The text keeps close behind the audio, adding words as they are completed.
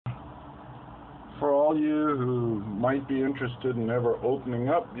all you who might be interested in ever opening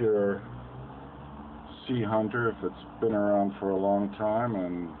up your Seahunter, if it's been around for a long time,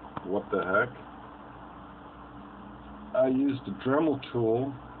 and what the heck, I used a dremel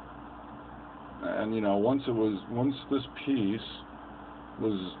tool, and you know, once this piece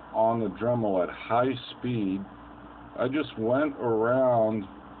was on the Dremel at high speed, I just went around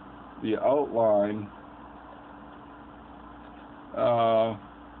the outline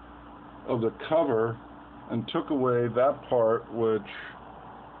of the cover and took away that part which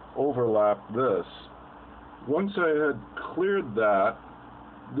overlapped this. Once I had cleared that,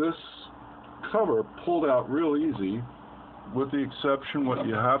 this cover pulled out real easy, with the exception what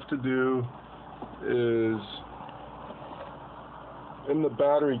you have to do is, in the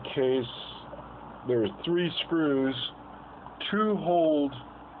battery case, there's 3 screws, 2 hold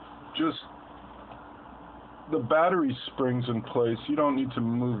just the battery springs in place. You don't need to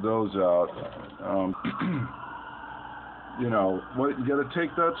move those out. You know, you got to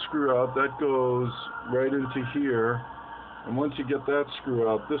take that screw out. That goes right into here, and once you get that screw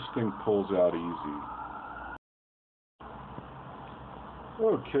out, this thing pulls out easy.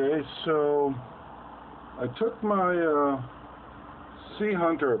 Okay, so I took my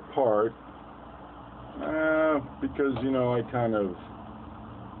Seahunter apart because, you know, I kind of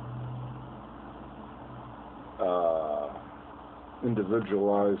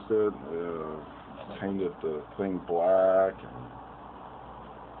individualized it, painted the thing black, and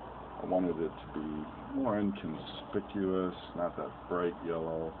I wanted it to be more inconspicuous, not that bright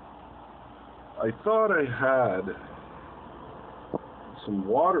yellow. I thought I had some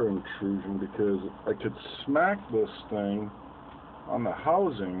water intrusion because I could smack this thing on the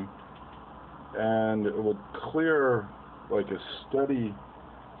housing and it would clear like a steady,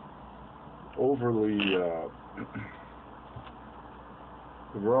 overly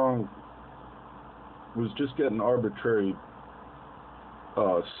was just getting arbitrary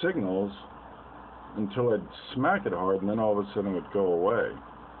signals until I'd smack it hard, and then all of a sudden it would go away.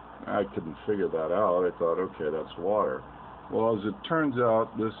 I couldn't figure that out. I thought, okay, that's water. Well, as it turns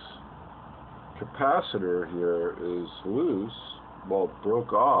out, this capacitor here is loose. Well, it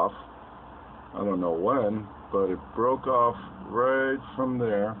broke off. I don't know when, but it broke off right from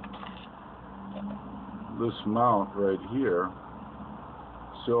there. This mount right here.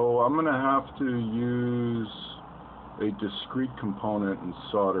 So I'm going to have to use a discrete component and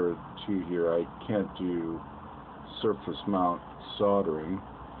solder it to here. I can't do surface mount soldering,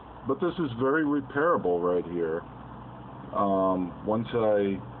 but this is very repairable right here. Once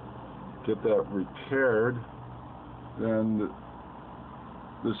I get that repaired, then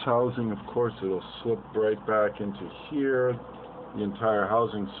this housing, of course, it'll slip right back into here. The entire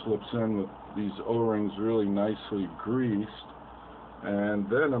housing slips in with these O-rings really nicely greased. And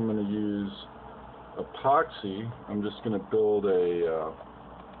then I'm going to use epoxy. I'm just going to build a,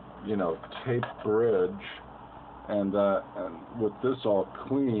 you know, tape bridge, and with this all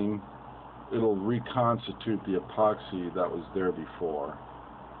clean, it'll reconstitute the epoxy that was there before.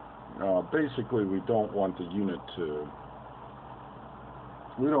 Basically, we don't want the unit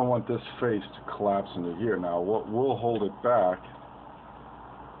we don't want this face to collapse into here. Now, what will hold it back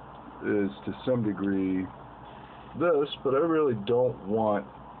is, to some degree, this, but I really don't want,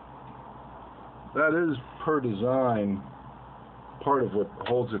 that is per design part of what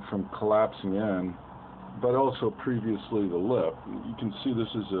holds it from collapsing in, but also previously the lip. You can see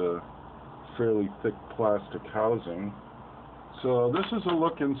this is a fairly thick plastic housing. So this is a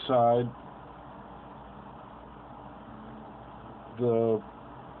look inside the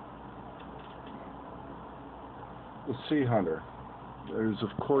Seahunter. There's,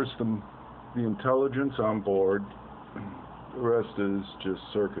 of course, the intelligence on board. The rest is just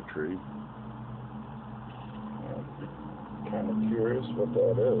circuitry. I'm kind of curious what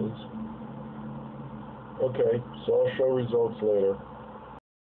that is. Okay, so I'll show results later.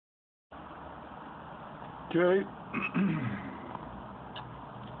 Okay,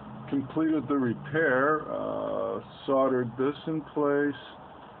 completed the repair, soldered this in place.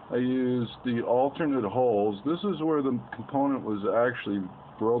 I used the alternate holes. This is where the component was actually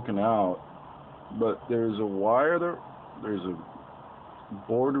broken out, but there's a wire there, there's a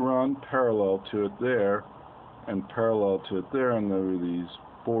board run parallel to it there, and parallel to it there, and there were these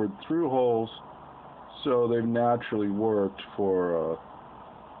bored through holes, so they've naturally worked for a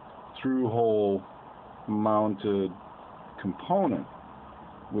through-hole mounted component,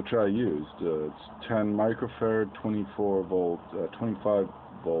 which I used. It's 10 microfarad, 24 volt, 25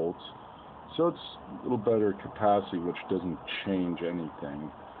 volts, so it's a little better capacity, which doesn't change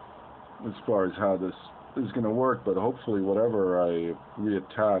anything as far as how this is going to work, but hopefully whatever I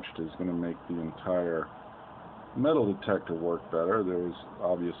reattached is going to make the entire metal detector work better. There was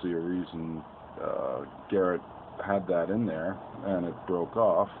obviously a reason Garrett had that in there, and it broke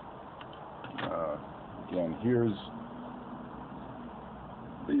off. Again, here's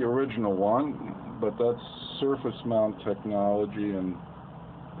the original one, but that's surface mount technology, and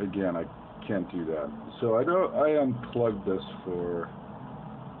again, I can't do that. So I unplugged this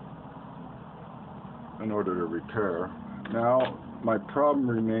in order to repair. Now my problem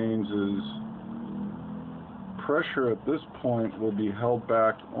remains is pressure at this point will be held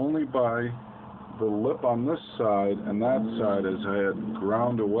back only by the lip on this side and that side, as I had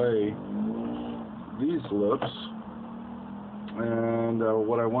ground away these lips. And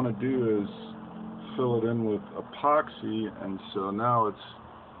what I want to do is fill it in with epoxy, and so now it's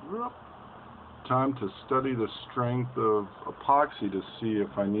time to study the strength of epoxy to see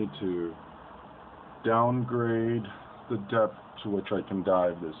if I need to downgrade the depth to which I can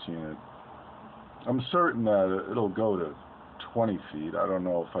dive this unit. I'm certain that it'll go to 20 feet. I don't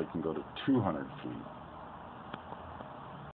know if I can go to 200 feet.